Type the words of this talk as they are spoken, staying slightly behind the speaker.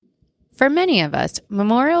For many of us,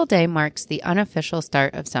 Memorial Day marks the unofficial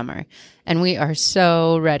start of summer, and we are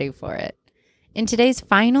so ready for it. In today's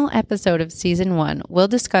final episode of Season 1, we'll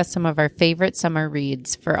discuss some of our favorite summer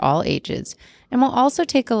reads for all ages, and we'll also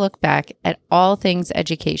take a look back at all things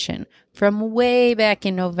education from way back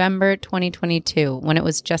in November 2022 when it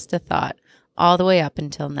was just a thought, all the way up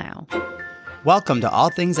until now. Welcome to All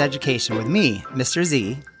Things Education with me, Mr.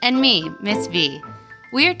 Z. And me, Miss V.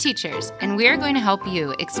 We are teachers, and we are going to help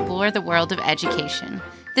you explore the world of education,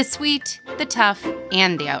 the sweet, the tough,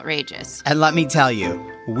 and the outrageous. And let me tell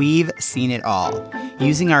you, we've seen it all.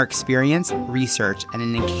 Using our experience, research, and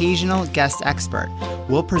an occasional guest expert,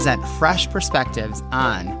 we'll present fresh perspectives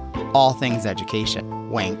on all things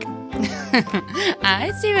education. Wink.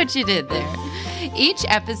 I see what you did there. Each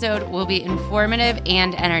episode will be informative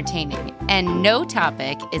and entertaining, and no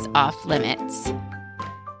topic is off limits.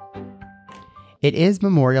 It is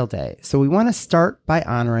Memorial Day, so we want to start by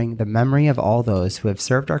honoring the memory of all those who have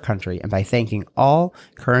served our country and by thanking all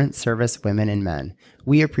current service women and men.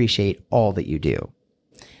 We appreciate all that you do.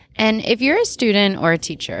 And if you're a student or a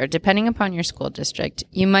teacher, depending upon your school district,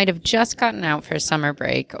 you might have just gotten out for summer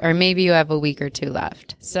break, or maybe you have a week or two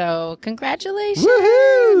left. So congratulations!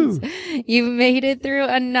 Woohoo! You've made it through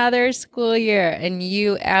another school year, and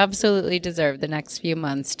you absolutely deserve the next few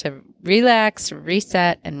months to relax,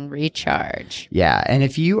 reset, and recharge. Yeah, and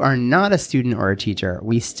if you are not a student or a teacher,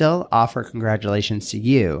 we still offer congratulations to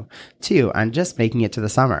you, too, on just making it to the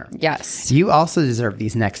summer. Yes. You also deserve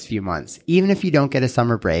these next few months, even if you don't get a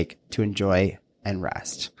summer break, to enjoy and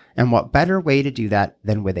rest. And what better way to do that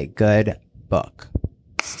than with a good book?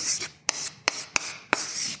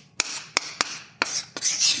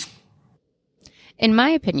 In my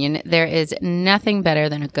opinion, there is nothing better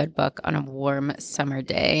than a good book on a warm summer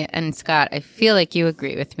day. And Scott, I feel like you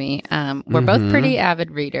agree with me. We're both pretty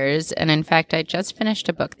avid readers. And in fact, I just finished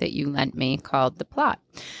a book that you lent me called The Plot.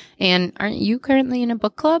 And aren't you currently in a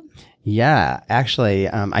book club? Yeah, actually,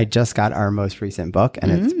 I just got our most recent book,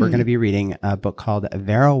 and we're going to be reading a book called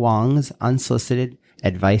Vera Wong's Unsolicited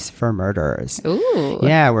Advice for Murderers. Ooh.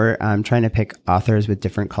 Yeah, we're trying to pick authors with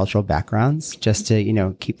different cultural backgrounds just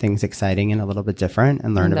to, keep things exciting and a little bit different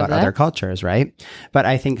and learn about other cultures, right? But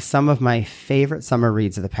I think some of my favorite summer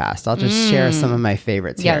reads of the past, I'll just share some of my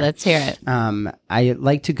favorites here. Yeah, let's hear it. I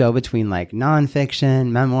like to go between like nonfiction,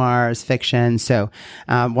 memoirs, fiction. So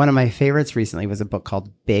one of my favorites recently was a book called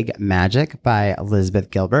Big Magic by Elizabeth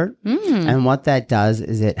Gilbert. And what that does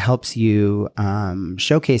is it helps you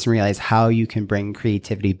showcase and realize how you can bring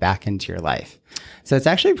creativity back into your life. So it's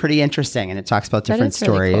actually pretty interesting, and it talks about different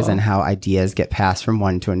stories really cool. And how ideas get passed from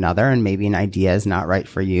one to another, and maybe an idea is not right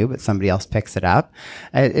for you, but somebody else picks it up.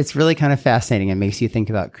 It's really kind of fascinating. It makes you think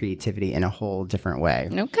about creativity in a whole different way.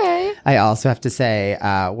 Okay. I also have to say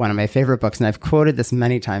one of my favorite books, and I've quoted this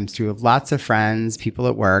many times to lots of friends, people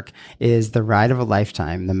at work, is The Ride of a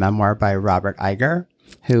Lifetime, the memoir by Robert Iger,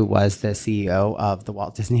 who was the CEO of the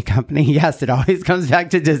Walt Disney Company. Yes, it always comes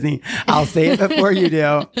back to Disney. I'll say it before you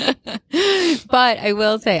do. But I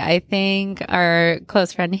will say, I think our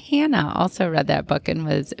close friend Hannah also read that book and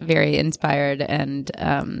was very inspired and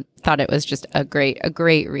thought it was just a great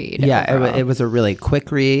read. Yeah, it was a really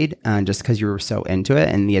quick read just because you were so into it.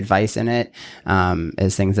 And the advice in it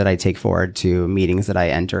is things that I take forward to meetings that I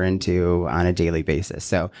enter into on a daily basis.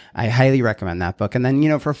 So I highly recommend that book. And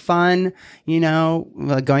then, for fun,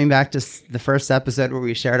 going back to the first episode where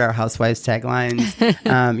we shared our Housewives taglines,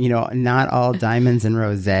 Not All Diamonds and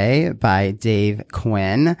Rosé by Dave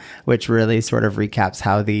Quinn, which really sort of recaps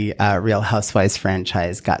how the Real Housewives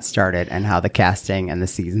franchise got started and how the casting and the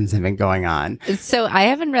seasons have been going on. So I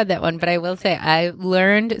haven't read that one, but I will say I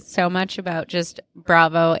learned so much about just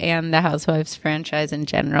Bravo and the Housewives franchise in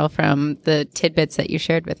general from the tidbits that you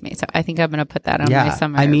shared with me. So I think I'm going to put that on my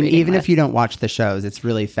summer even list. If you don't watch the shows, it's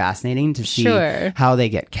really fascinating to see how they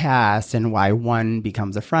get cast and why one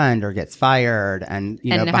becomes a friend or gets fired and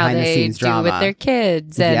behind the scenes drama. And how they do with their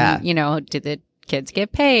kids and, do the kids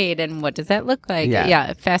get paid and what does that look like?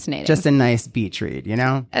 Yeah, fascinating. Just a nice beach read,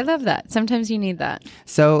 I love that. Sometimes you need that.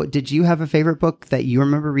 So did you have a favorite book that you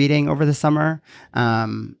remember reading over the summer?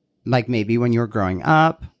 Like maybe when you were growing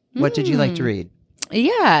up? What did you like to read?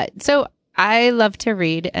 Yeah. So I love to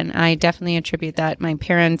read, and I definitely attribute that. My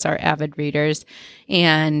parents are avid readers,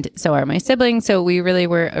 and so are my siblings. So we really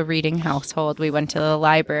were a reading household. We went to the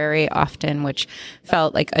library often, which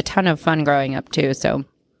felt like a ton of fun growing up too. So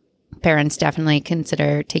parents definitely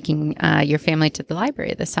consider taking your family to the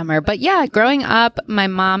library this summer. But yeah, growing up, my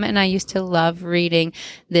mom and I used to love reading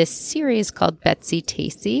this series called Betsy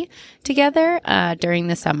Tacy together during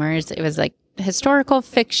the summers. It was like historical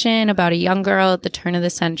fiction about a young girl at the turn of the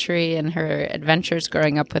century and her adventures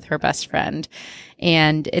growing up with her best friend.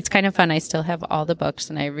 And it's kind of fun. I still have all the books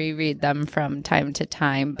and I reread them from time to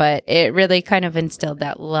time, but it really kind of instilled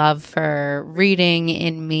that love for reading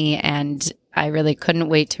in me, and I really couldn't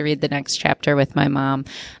wait to read the next chapter with my mom.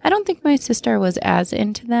 I don't think my sister was as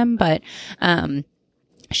into them, but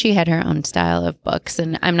she had her own style of books,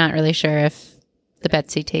 and I'm not really sure if the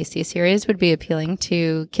Betsy Tacy series would be appealing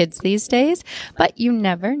to kids these days, but you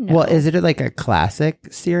never know. Well, is it like a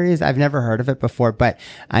classic series? I've never heard of it before, but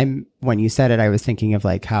when you said it, I was thinking of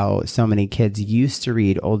like how so many kids used to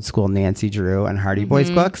read old school Nancy Drew and Hardy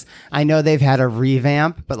Boys books. I know they've had a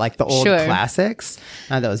revamp, but like the old classics,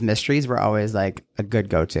 those mysteries were always like a good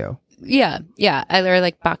go-to. Yeah. Either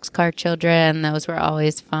like Boxcar Children, those were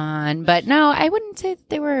always fun. But no, I wouldn't say that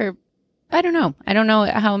they were. I don't know. I don't know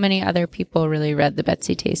how many other people really read the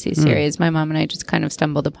Betsy Tacy series. My mom and I just kind of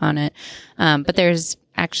stumbled upon it. But there's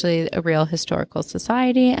actually a real historical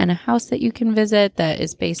society and a house that you can visit that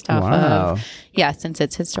is based off of, since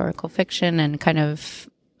it's historical fiction and kind of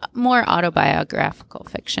more autobiographical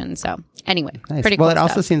fiction. So anyway, nice. Pretty cool Well, it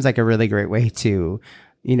also stuff. seems like a really great way to,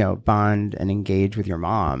 bond and engage with your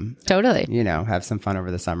mom. Totally. Have some fun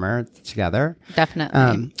over the summer together.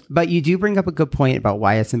 Definitely. But you do bring up a good point about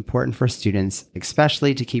why it's important for students,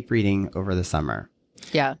 especially to keep reading over the summer.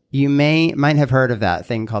 Yeah. You might have heard of that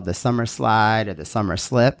thing called the summer slide or the summer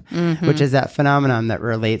slip, which is that phenomenon that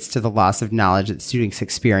relates to the loss of knowledge that students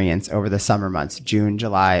experience over the summer months, June,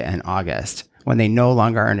 July, and August, when they no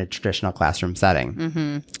longer are in a traditional classroom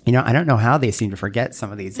setting. I don't know how they seem to forget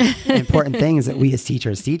some of these important things that we as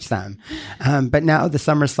teachers teach them. But now the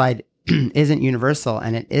summer slide isn't universal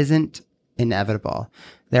and it isn't inevitable.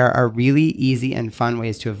 There are really easy and fun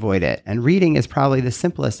ways to avoid it. And reading is probably the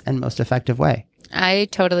simplest and most effective way. I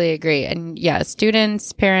totally agree. And yeah,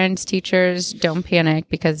 students, parents, teachers, don't panic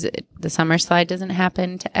because the summer slide doesn't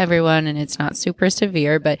happen to everyone and it's not super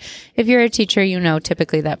severe. But if you're a teacher,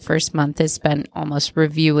 typically that first month is spent almost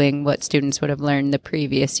reviewing what students would have learned the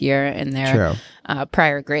previous year in their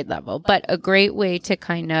prior grade level. But a great way to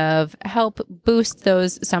kind of help boost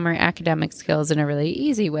those summer academic skills in a really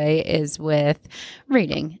easy way is with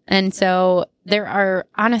reading. And so there are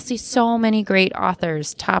honestly so many great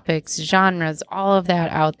authors, topics, genres, all of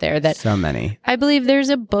that out there that so many. I believe there's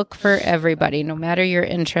a book for everybody, no matter your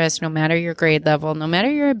interest, no matter your grade level, no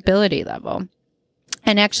matter your ability level.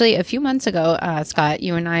 And actually, a few months ago, Scott,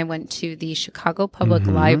 you and I went to the Chicago Public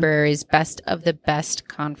Library's Best of the Best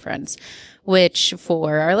conference, which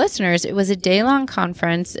for our listeners, it was a day-long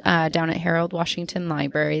conference down at Harold Washington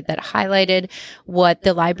Library that highlighted what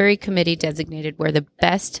the library committee designated were the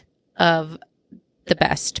best of the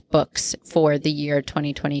best books for the year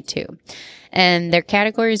 2022. And their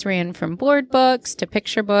categories ran from board books to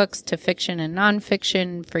picture books to fiction and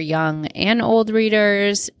nonfiction for young and old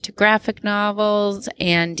readers to graphic novels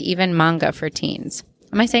and even manga for teens.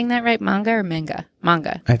 Am I saying that right? Manga or manga?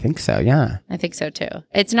 Manga. I think so, yeah. I think so too.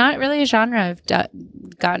 It's not really a genre I've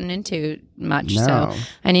gotten into much, No. so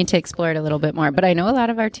I need to explore it a little bit more. But I know a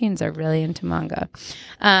lot of our teens are really into manga.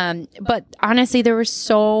 But honestly, there were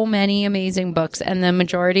so many amazing books, and the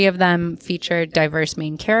majority of them featured diverse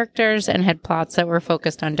main characters and had plots that were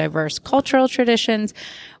focused on diverse cultural traditions,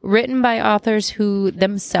 written by authors who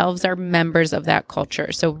themselves are members of that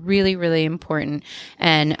culture. So really, really important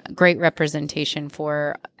and great representation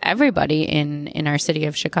for everybody in our city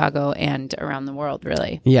of Chicago and around the world,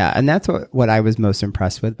 really. Yeah, and that's what I was most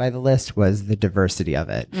impressed with by the list was the diversity of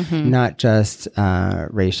it. Not just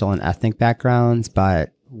racial and ethnic backgrounds,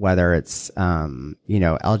 but whether it's,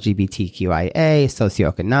 LGBTQIA,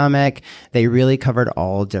 socioeconomic, they really covered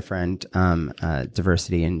all different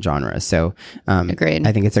diversity and genres. So Agreed.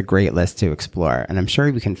 I think it's a great list to explore. And I'm sure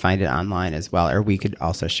we can find it online as well, or we could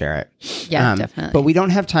also share it. Yeah, definitely. But we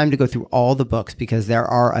don't have time to go through all the books because there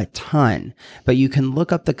are a ton. But you can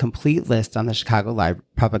look up the complete list on the Chicago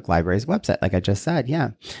Public Library's website, like I just said.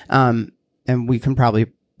 Yeah. And we can probably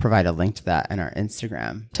provide a link to that in our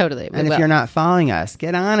Instagram. Totally. And if you're not following us,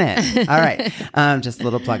 get on it. All right. Just a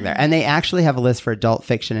little plug there. And they actually have a list for adult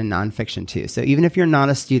fiction and nonfiction too. So even if you're not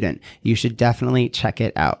a student, you should definitely check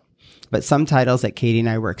it out. But some titles that Katie and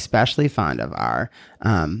I were especially fond of are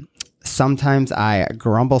Sometimes I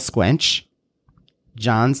Grumble Squinch,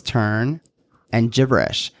 John's Turn, and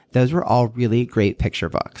Gibberish. Those were all really great picture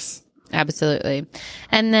books. Absolutely.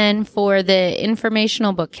 And then for the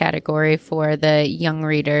informational book category for the young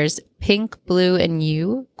readers, Pink, Blue, and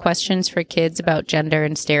You, Questions for Kids About Gender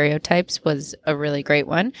and Stereotypes was a really great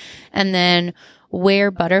one. And then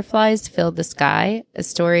Where Butterflies Fill the Sky, A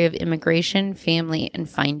Story of Immigration, Family, and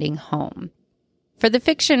Finding Home. For the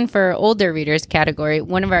fiction for older readers category,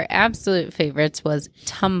 one of our absolute favorites was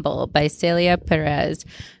Tumble by Celia Perez,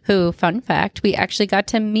 who, fun fact, we actually got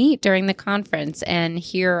to meet during the conference and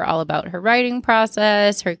hear all about her writing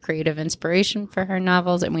process, her creative inspiration for her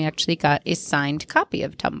novels, and we actually got a signed copy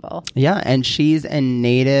of Tumble. Yeah, and she's a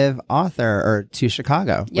native author to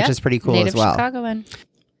Chicago, which is pretty cool as well. Chicagoan.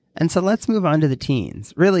 And so let's move on to the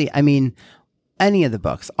teens. Really, I mean, any of the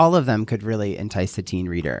books, all of them could really entice the teen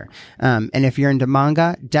reader. And if you're into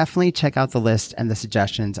manga, definitely check out the list and the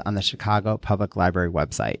suggestions on the Chicago Public Library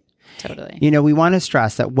website. Totally. You know, we want to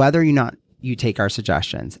stress that whether or not you take our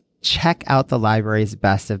suggestions, check out the library's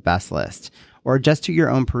best of best list or just do your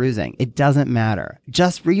own perusing. It doesn't matter.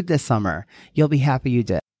 Just read this summer. You'll be happy you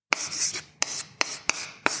did.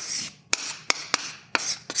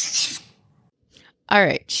 All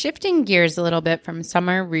right, shifting gears a little bit from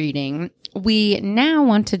summer reading, we now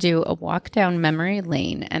want to do a walk down memory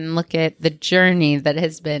lane and look at the journey that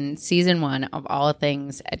has been season 1 of All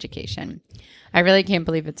Things Education. I really can't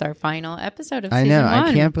believe it's our final episode of season 1. I know.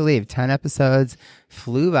 I can't believe 10 episodes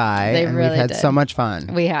flew by and we've had so much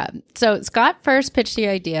fun. We have. So Scott first pitched the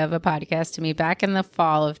idea of a podcast to me back in the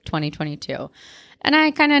fall of 2022. And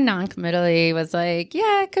I kind of non-committally was like,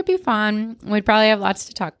 yeah, it could be fun. We'd probably have lots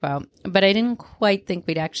to talk about. But I didn't quite think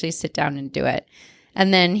we'd actually sit down and do it.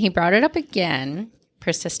 And then he brought it up again.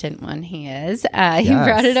 Persistent one he is. He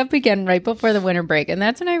brought it up again right before the winter break. And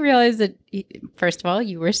that's when I realized that, first of all,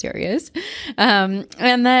 you were serious. And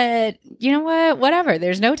that, you know what? Whatever.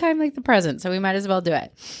 There's no time like the present. So we might as well do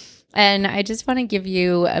it. And I just want to give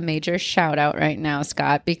you a major shout out right now,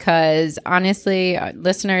 Scott, because honestly,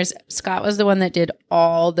 listeners, Scott was the one that did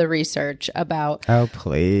all the research about. Oh,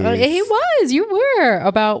 please. You were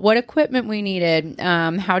about what equipment we needed,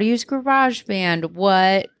 how to use GarageBand,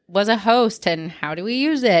 what was a host and how do we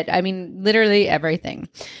use it? I mean, literally everything.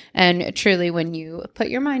 And truly, when you put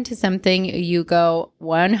your mind to something, you go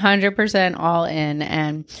 100% all in.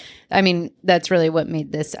 And I mean, that's really what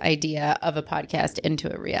made this idea of a podcast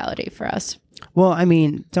into a reality for us. Well, I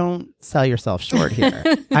mean, don't sell yourself short here.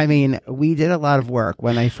 I mean, we did a lot of work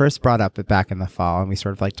when I first brought up it back in the fall and we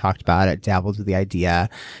sort of like talked about it, dabbled with the idea,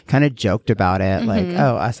 kind of joked about it, like,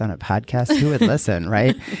 oh, us on a podcast, who would listen,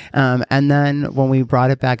 right? And then when we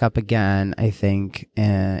brought it back up again, I think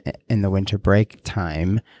in the winter break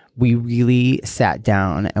time, we really sat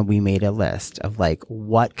down and we made a list of like,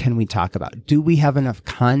 what can we talk about? Do we have enough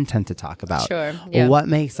content to talk about? Sure. Yeah. What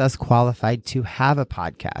makes us qualified to have a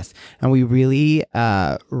podcast? And we really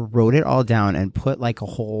wrote it all down and put like a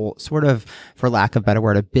whole sort of, for lack of a better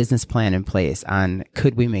word, a business plan in place on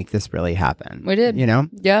could we make this really happen? We did. You know?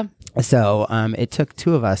 Yeah. So it took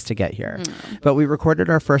 2 of us to get here, but we recorded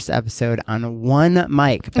our first episode on one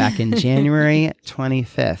mic back in January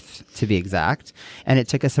 25th, to be exact. And it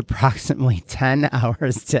took us approximately 10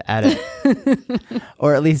 hours to edit,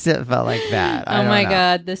 or at least it felt like that. Oh my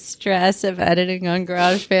God, the stress of editing on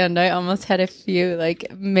GarageBand. I almost had a few like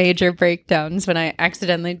major breakdowns when I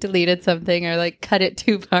accidentally deleted something or like cut it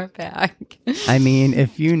too far back. I mean,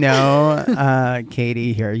 if you know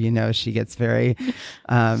Katie here, you know she gets very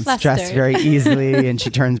stressed very easily and she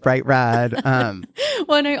turns bright red.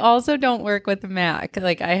 Well, and I also don't work with a Mac.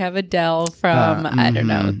 Like I have a Dell from, I don't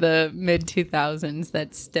know, the mid 2000s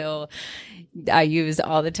that's still I use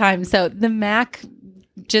all the time. So the Mac,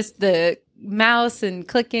 just the mouse and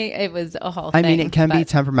clicking, it was a whole thing. I mean, it can be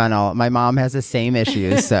temperamental. My mom has the same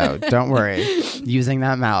issues, so don't worry. Using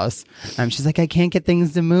that mouse. She's like, I can't get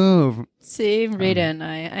things to move. See, Rita and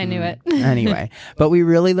I knew it. Anyway, but we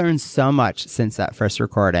really learned so much since that first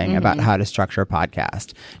recording about how to structure a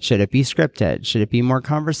podcast. Should it be scripted? Should it be more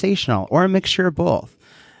conversational or a mixture of both?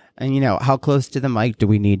 And, you know, how close to the mic do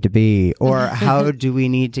we need to be? Or how do we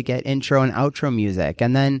need to get intro and outro music?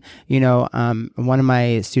 And then, you know, one of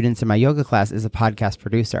my students in my yoga class is a podcast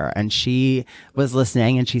producer. And she was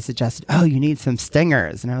listening and she suggested, oh, you need some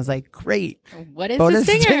stingers. And I was like, great. What is a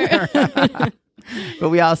stinger? But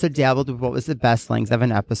we also dabbled with what was the best length of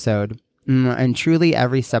an episode. And truly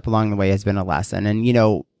every step along the way has been a lesson. And, you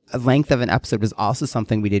know, length of an episode was also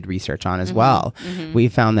something we did research on as well. We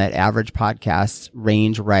found that average podcasts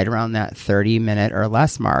range right around that 30-minute or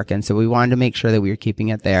less mark. And so we wanted to make sure that we were keeping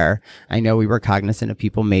it there. I know we were cognizant of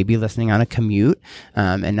people maybe listening on a commute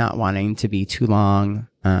and not wanting to be too long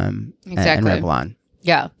and ramble on.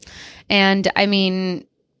 Yeah. And I mean,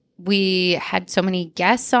 we had so many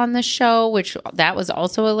guests on the show, which that was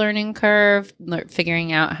also a learning curve,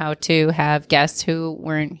 figuring out how to have guests who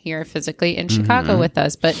weren't here physically in Chicago with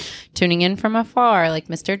us, but tuning in from afar, like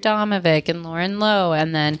Mr. Domovic and Lauren Lowe.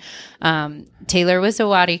 And then Taylor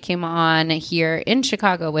Wisawati came on here in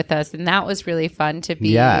Chicago with us. And that was really fun to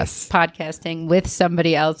be podcasting with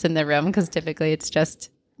somebody else in the room, because typically it's just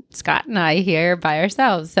Scott and I here by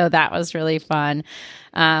ourselves. So that was really fun.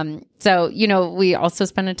 So, we also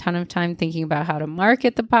spent a ton of time thinking about how to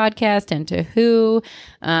market the podcast and to who,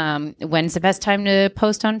 when's the best time to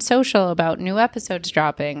post on social about new episodes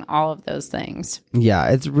dropping, all of those things. Yeah,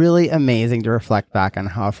 it's really amazing to reflect back on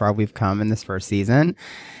how far we've come in this first season.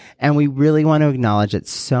 And we really want to acknowledge that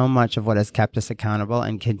so much of what has kept us accountable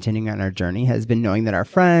and continuing on our journey has been knowing that our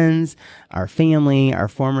friends, our family, our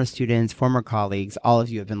former students, former colleagues, all of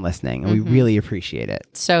you have been listening. And we really appreciate it.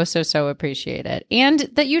 So appreciate it. And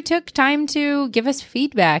that you took time to give us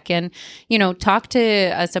feedback and, talk to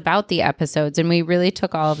us about the episodes. And we really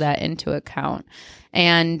took all of that into account.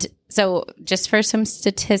 And so just for some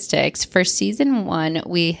statistics, for season 1,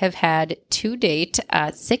 we have had to date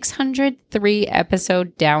 603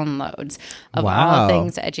 episode downloads of all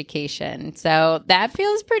things education. So that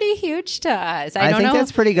feels pretty huge to us. I think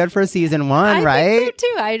that's pretty good for season 1, right? I think so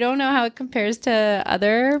too. I don't know how it compares to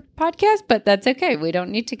other podcasts, but that's okay. We don't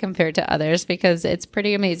need to compare to others because it's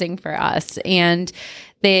pretty amazing for us. And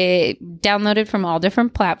they downloaded from all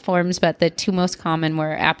different platforms, but the 2 most common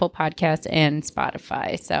were Apple Podcasts and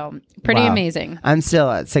Spotify. So pretty amazing. I'm still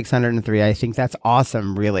at 603. I think that's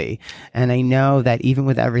awesome, really. And I know that even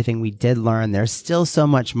with everything we did learn, there's still so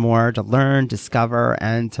much more to learn, discover,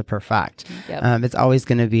 and to perfect. Yep. It's always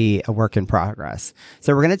going to be a work in progress.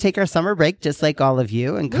 So we're going to take our summer break, just like all of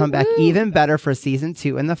you, and come back even better for season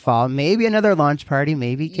 2 in the fall. Maybe another launch party,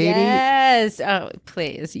 maybe, Katie? Yes. Oh,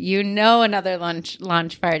 please. Another launch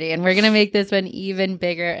party, and we're going to make this one even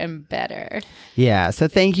bigger and better. Yeah. So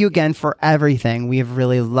thank you again for everything. We have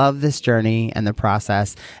really loved this journey and the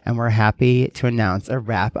process, and we're happy to announce a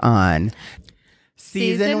wrap on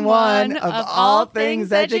season 1 of All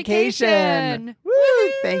Things Education.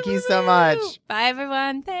 Woo! Thank you so much. Bye,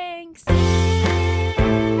 everyone. Thanks.